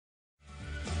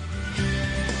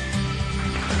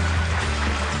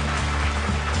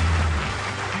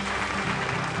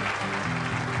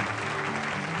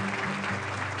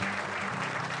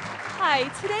Hi,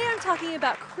 today I'm talking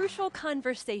about crucial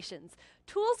conversations,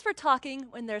 tools for talking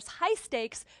when there's high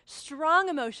stakes, strong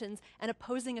emotions, and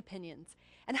opposing opinions.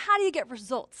 And how do you get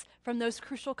results from those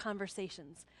crucial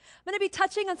conversations? I'm going to be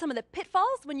touching on some of the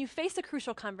pitfalls when you face a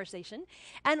crucial conversation,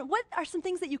 and what are some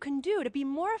things that you can do to be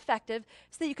more effective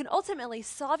so that you can ultimately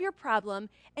solve your problem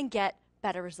and get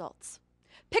better results.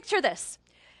 Picture this.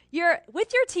 You're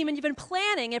with your team and you've been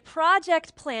planning a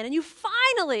project plan, and you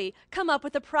finally come up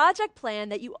with a project plan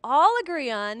that you all agree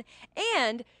on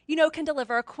and you know can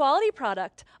deliver a quality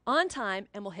product on time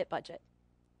and will hit budget.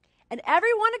 And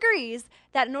everyone agrees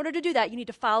that in order to do that, you need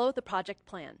to follow the project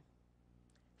plan.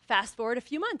 Fast forward a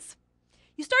few months.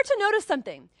 You start to notice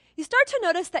something. You start to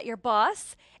notice that your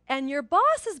boss and your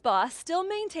boss's boss still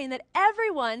maintain that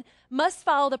everyone must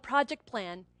follow the project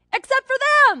plan except for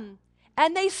them.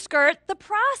 And they skirt the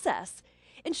process,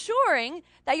 ensuring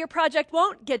that your project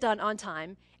won't get done on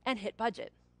time and hit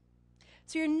budget.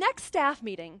 So your next staff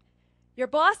meeting, your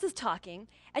boss is talking,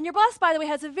 and your boss, by the way,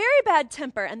 has a very bad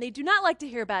temper, and they do not like to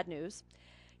hear bad news.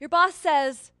 Your boss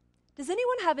says, "Does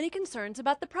anyone have any concerns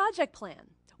about the project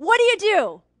plan?" What do you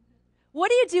do? What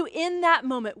do you do in that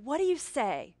moment? What do you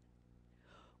say?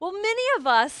 Well, many of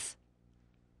us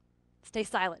stay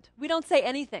silent. We don't say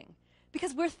anything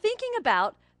because we're thinking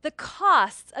about the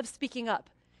costs of speaking up.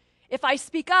 If I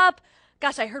speak up,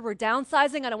 gosh, I heard we're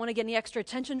downsizing. I don't want to get any extra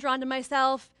attention drawn to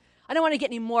myself. I don't want to get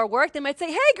any more work. They might say,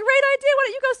 "Hey, great idea. Why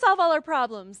don't you go solve all our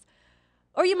problems?"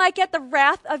 Or you might get the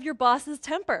wrath of your boss's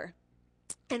temper,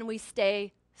 and we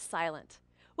stay silent.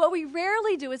 What we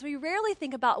rarely do is we rarely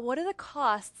think about what are the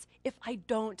costs if I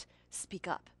don't speak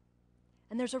up.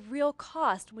 And there's a real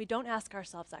cost when we don't ask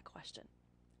ourselves that question.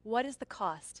 What is the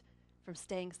cost from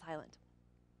staying silent?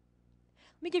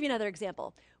 Let me give you another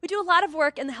example. We do a lot of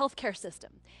work in the healthcare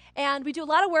system, and we do a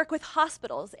lot of work with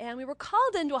hospitals, and we were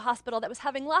called into a hospital that was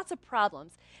having lots of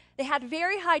problems. They had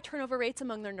very high turnover rates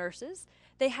among their nurses.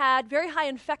 They had very high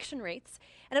infection rates,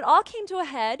 and it all came to a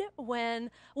head when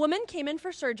a woman came in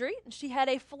for surgery, and she had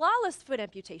a flawless foot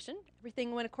amputation.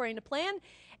 Everything went according to plan,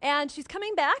 and she's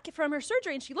coming back from her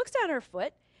surgery, and she looks down at her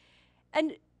foot,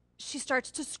 and she starts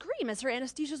to scream as her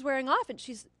anesthesia is wearing off, and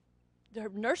the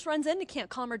nurse runs in and can't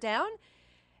calm her down.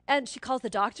 And she calls the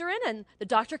doctor in, and the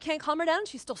doctor can't calm her down.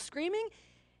 She's still screaming.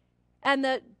 And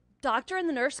the doctor and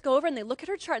the nurse go over, and they look at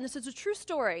her chart, and this is a true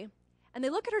story. And they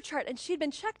look at her chart, and she'd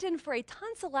been checked in for a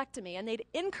tonsillectomy, and they'd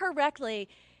incorrectly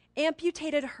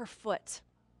amputated her foot.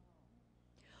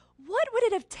 What would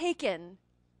it have taken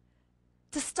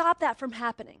to stop that from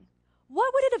happening?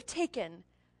 What would it have taken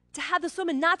to have this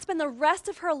woman not spend the rest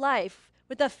of her life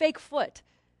with a fake foot?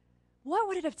 What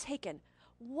would it have taken?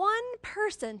 One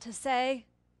person to say,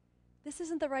 "This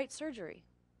isn't the right surgery."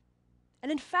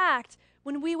 And in fact,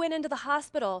 when we went into the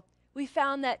hospital, we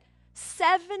found that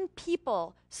 7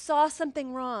 people saw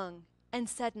something wrong and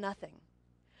said nothing.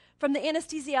 From the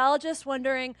anesthesiologist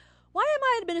wondering, "Why am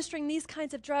I administering these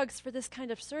kinds of drugs for this kind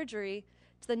of surgery?"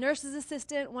 to the nurse's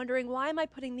assistant wondering, "Why am I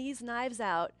putting these knives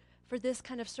out for this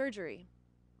kind of surgery?"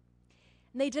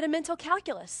 And they did a mental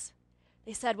calculus.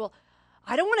 They said, "Well,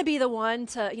 I don't want to be the one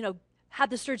to, have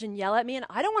the surgeon yell at me, and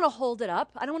I don't want to hold it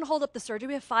up. I don't want to hold up the surgery.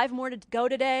 We have 5 more to go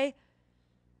today."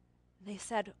 And they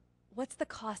said, "What's the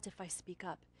cost if I speak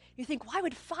up?" You think, why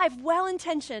would 5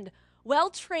 well-intentioned,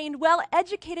 well-trained,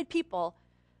 well-educated people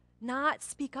not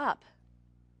speak up?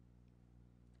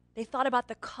 They thought about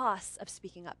the costs of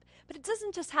speaking up. But it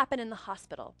doesn't just happen in the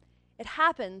hospital. It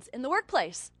happens in the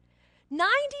workplace.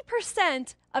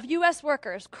 90% of U.S.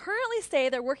 workers currently say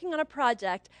they're working on a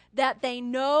project that they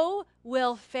know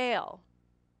will fail.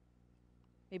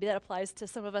 Maybe that applies to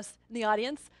some of us in the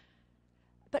audience.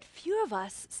 But few of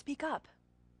us speak up.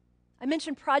 I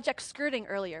mentioned project skirting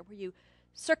earlier, where you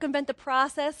circumvent the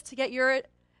process to get your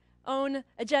own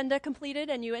agenda completed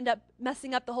and you end up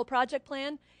messing up the whole project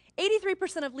plan.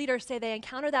 83% of leaders say they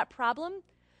encounter that problem,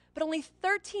 but only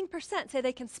 13% say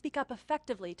they can speak up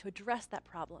effectively to address that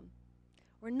problem.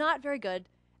 We're not very good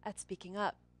at speaking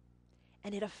up,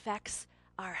 and it affects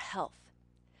our health.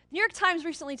 The New York Times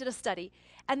recently did a study,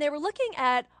 and they were looking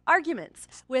at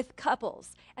arguments with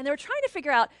couples, and they were trying to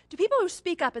figure out, do people who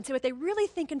speak up and say what they really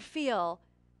think and feel,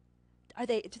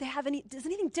 does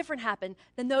anything different happen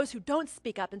than those who don't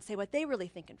speak up and say what they really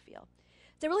think and feel?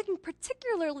 They were looking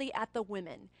particularly at the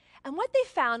women, and what they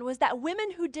found was that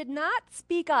women who did not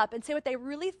speak up and say what they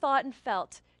really thought and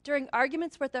felt during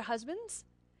arguments with their husbands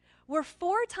were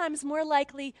 4 times more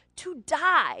likely to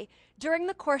die during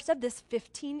the course of this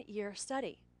 15-year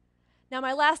study. Now,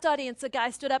 my last audience, a guy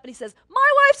stood up and he says, "My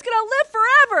wife's going to live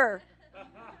forever."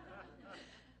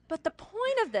 But the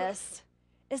point of this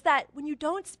is that when you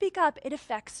don't speak up, it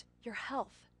affects your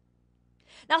health.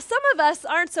 Now, some of us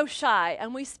aren't so shy,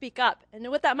 and we speak up. And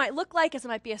what that might look like is it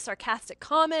might be a sarcastic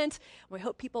comment. We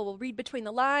hope people will read between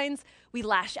the lines. We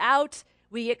lash out.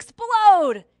 We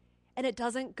explode. And it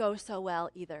doesn't go so well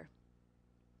either.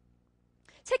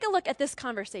 Take a look at this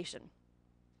conversation.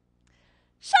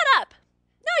 Shut up!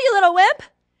 No, you little wimp!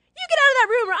 You get out of that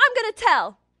room or I'm going to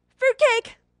tell.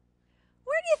 Fruitcake!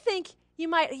 Where do you think you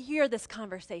might hear this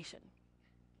conversation?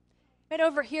 You might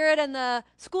overhear it in the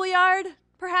schoolyard,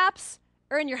 perhaps?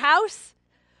 Or in your house?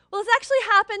 Well, it's actually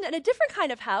happened in a different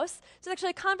kind of house. It's actually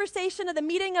a conversation at the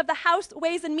meeting of the House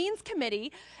Ways and Means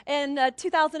Committee in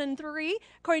 2003,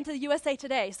 according to the USA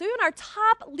Today. So even our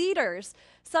top leaders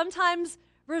sometimes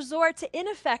resort to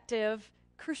ineffective,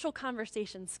 crucial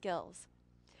conversation skills.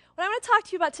 What I want to talk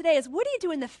to you about today is, what do you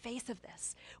do in the face of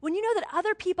this? When you know that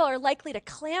other people are likely to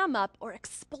clam up or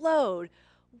explode,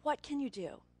 what can you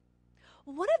do?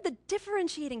 One of the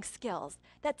differentiating skills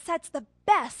that sets the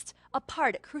best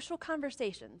apart at crucial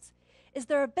conversations is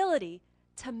their ability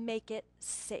to make it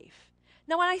safe.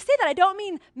 Now, when I say that, I don't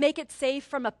mean make it safe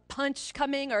from a punch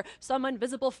coming or some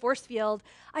invisible force field.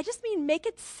 I just mean make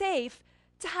it safe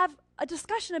to have a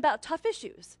discussion about tough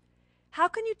issues. How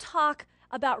can you talk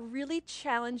about really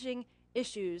challenging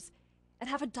issues and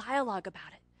have a dialogue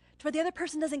about it to where the other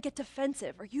person doesn't get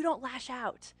defensive or you don't lash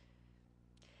out?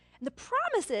 And the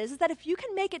promise is that if you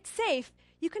can make it safe,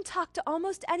 you can talk to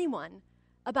almost anyone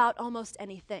about almost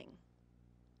anything.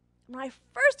 When I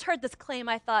first heard this claim,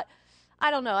 I thought,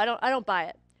 I don't know, I don't buy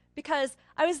it. Because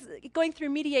I was going through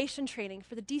mediation training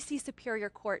for the DC Superior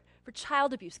Court for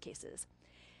child abuse cases.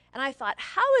 And I thought,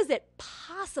 how is it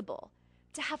possible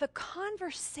to have a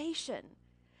conversation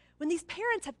when these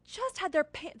parents have just had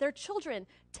their children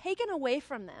taken away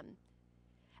from them?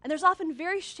 And there's often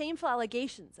very shameful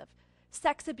allegations of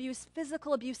sex abuse,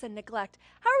 physical abuse, and neglect.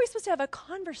 How are we supposed to have a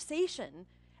conversation,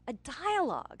 a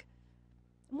dialogue?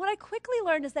 And what I quickly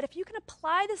learned is that if you can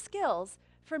apply the skills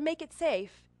for Make It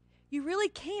Safe, you really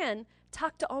can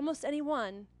talk to almost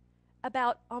anyone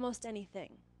about almost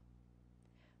anything.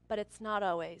 But it's not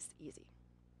always easy.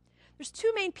 There's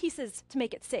two main pieces to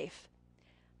make it safe: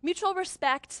 mutual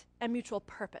respect and mutual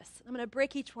purpose. I'm going to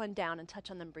break each one down and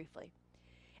touch on them briefly.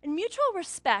 In mutual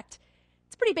respect,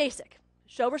 it's pretty basic.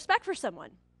 Show respect for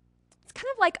someone. It's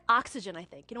kind of like oxygen, I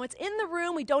think. It's in the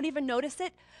room, we don't even notice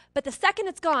it, but the second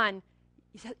it's gone,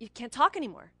 you can't talk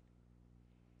anymore.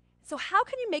 So how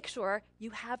can you make sure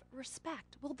you have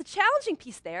respect? Well, the challenging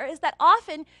piece there is that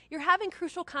often you're having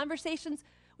crucial conversations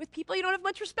with people you don't have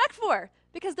much respect for,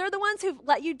 because they're the ones who've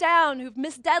let you down, who've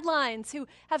missed deadlines, who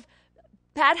have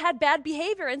had bad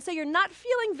behavior, and so you're not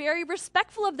feeling very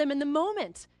respectful of them in the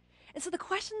moment. And so the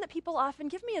question that people often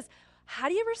give me is, how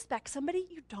do you respect somebody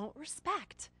you don't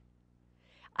respect?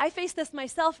 I faced this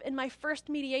myself in my first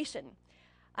mediation.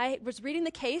 I was reading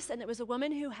the case, and it was a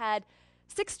woman who had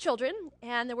 6 children,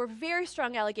 and there were very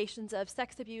strong allegations of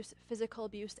sex abuse, physical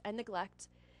abuse, and neglect.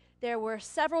 There were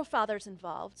several fathers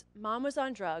involved. Mom was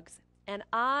on drugs, and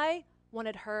I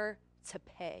wanted her to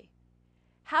pay.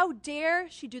 How dare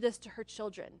she do this to her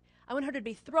children? I want her to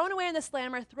be thrown away in the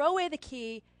slammer, throw away the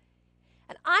key,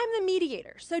 and I'm the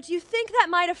mediator. So do you think that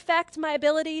might affect my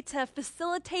ability to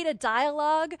facilitate a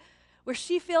dialogue where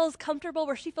she feels comfortable,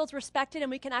 where she feels respected,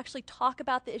 and we can actually talk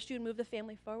about the issue and move the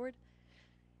family forward?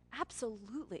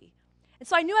 Absolutely. And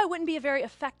so I knew I wouldn't be a very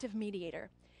effective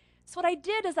mediator. So what I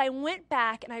did is I went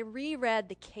back and I reread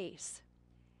the case.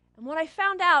 And what I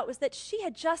found out was that she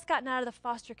had just gotten out of the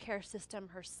foster care system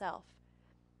herself.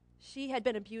 She had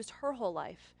been abused her whole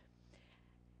life.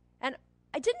 And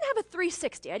I didn't have a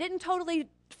 360. I didn't totally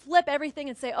flip everything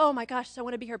and say, oh my gosh, I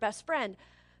want to be her best friend.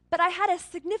 But I had a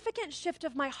significant shift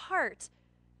of my heart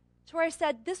to where I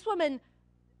said, this woman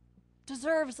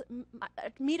deserves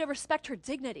me to respect her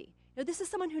dignity. This is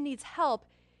someone who needs help,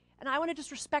 and I want to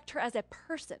just respect her as a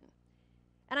person.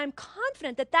 And I'm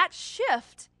confident that that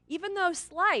shift, even though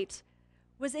slight,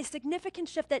 was a significant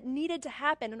shift that needed to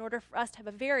happen in order for us to have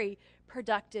a very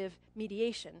productive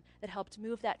mediation that helped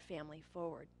move that family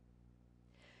forward.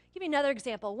 Give you another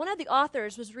example. One of the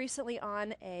authors was recently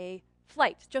on a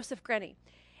flight, Joseph Grenny,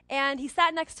 and he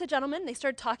sat next to a gentleman. They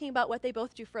started talking about what they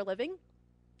both do for a living.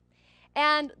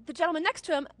 And the gentleman next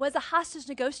to him was a hostage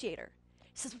negotiator.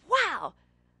 He says, wow,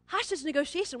 hostage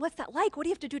negotiation, what's that like? What do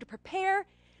you have to do to prepare?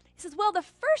 He says, well, the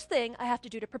first thing I have to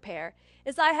do to prepare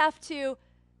is I have to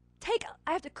think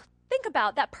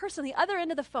about that person on the other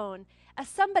end of the phone as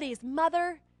somebody's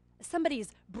mother, as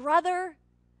somebody's brother,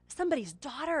 somebody's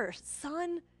daughter or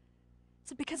son.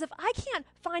 So because if I can't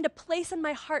find a place in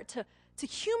my heart to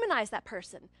humanize that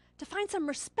person, to find some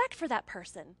respect for that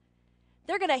person,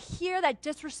 they're going to hear that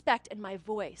disrespect in my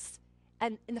voice.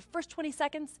 And in the first 20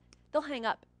 seconds, they'll hang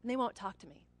up and they won't talk to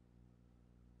me.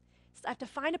 So I have to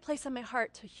find a place in my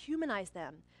heart to humanize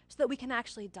them so that we can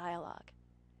actually dialogue.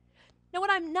 Now, what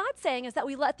I'm not saying is that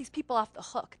we let these people off the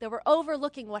hook, that we're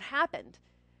overlooking what happened.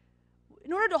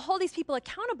 In order to hold these people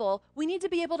accountable, we need to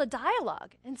be able to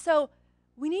dialogue. And so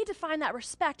we need to find that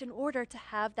respect in order to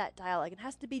have that dialogue. It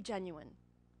has to be genuine.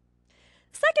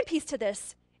 The second piece to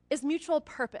this is mutual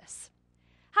purpose.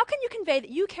 How can you convey that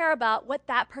you care about what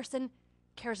that person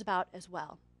cares about as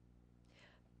well?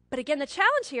 But again, the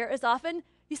challenge here is often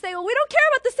you say, well, we don't care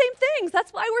about the same things.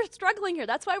 That's why we're struggling here.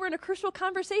 That's why we're in a crucial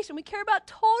conversation. We care about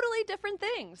totally different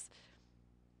things.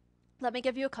 Let me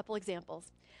give you a couple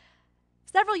examples.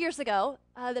 Several years ago,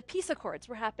 the peace accords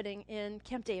were happening in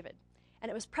Camp David, and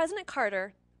it was President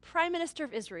Carter, Prime Minister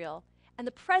of Israel, and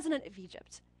the President of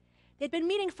Egypt. They'd been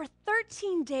meeting for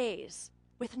 13 days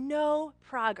with no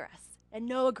progress and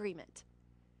no agreement.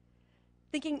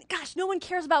 Thinking, gosh, no one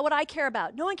cares about what I care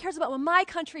about. No one cares about what my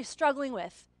country is struggling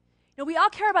with. You know, we all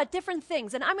care about different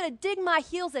things, and I'm going to dig my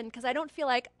heels in because I don't feel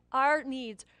like our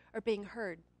needs are being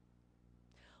heard.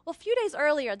 Well, a few days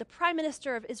earlier, the Prime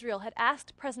Minister of Israel had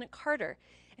asked President Carter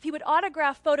if he would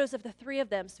autograph photos of the three of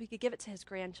them so he could give it to his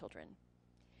grandchildren.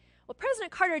 What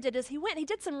President Carter did is he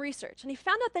did some research, and he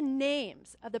found out the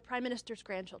names of the Prime Minister's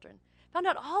grandchildren, found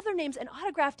out all their names, and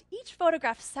autographed each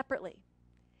photograph separately.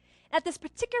 At this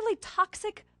particularly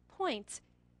toxic point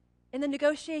in the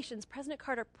negotiations, President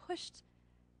Carter pushed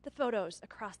the photos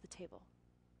across the table.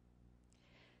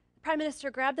 The Prime Minister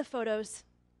grabbed the photos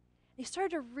and he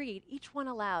started to read each one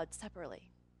aloud separately,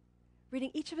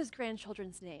 reading each of his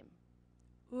grandchildren's name.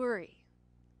 Uri,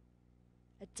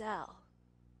 Adele.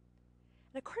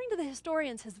 And according to the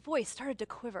historians, his voice started to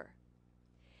quiver.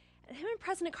 And him and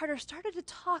President Carter started to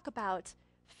talk about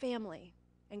family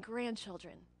and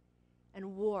grandchildren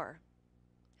and war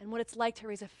and what it's like to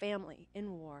raise a family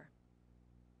in war.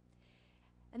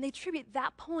 And they attribute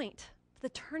that point to the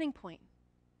turning point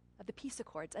of the peace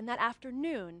accords. And that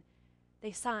afternoon,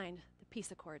 they signed the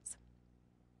peace accords.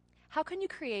 How can you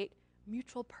create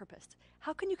mutual purpose?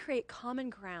 How can you create common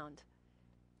ground?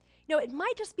 You know, it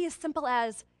might just be as simple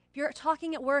as if you're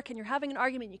talking at work and you're having an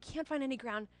argument and you can't find any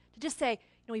ground, to just say,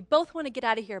 you know, we both want to get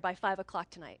out of here by 5 o'clock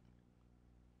tonight.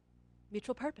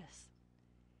 Mutual purpose.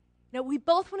 You know, we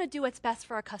both want to do what's best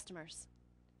for our customers.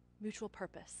 Mutual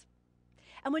purpose.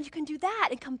 And when you can do that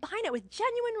and combine it with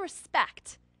genuine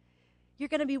respect, you're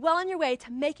going to be well on your way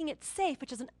to making it safe,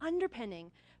 which is an underpinning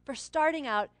for starting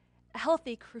out a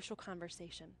healthy, crucial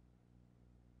conversation.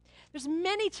 There's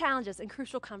many challenges in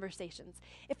crucial conversations.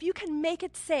 If you can make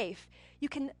it safe, you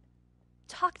can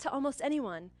talk to almost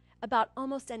anyone about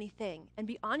almost anything and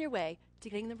be on your way to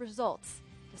getting the results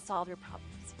to solve your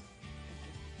problems.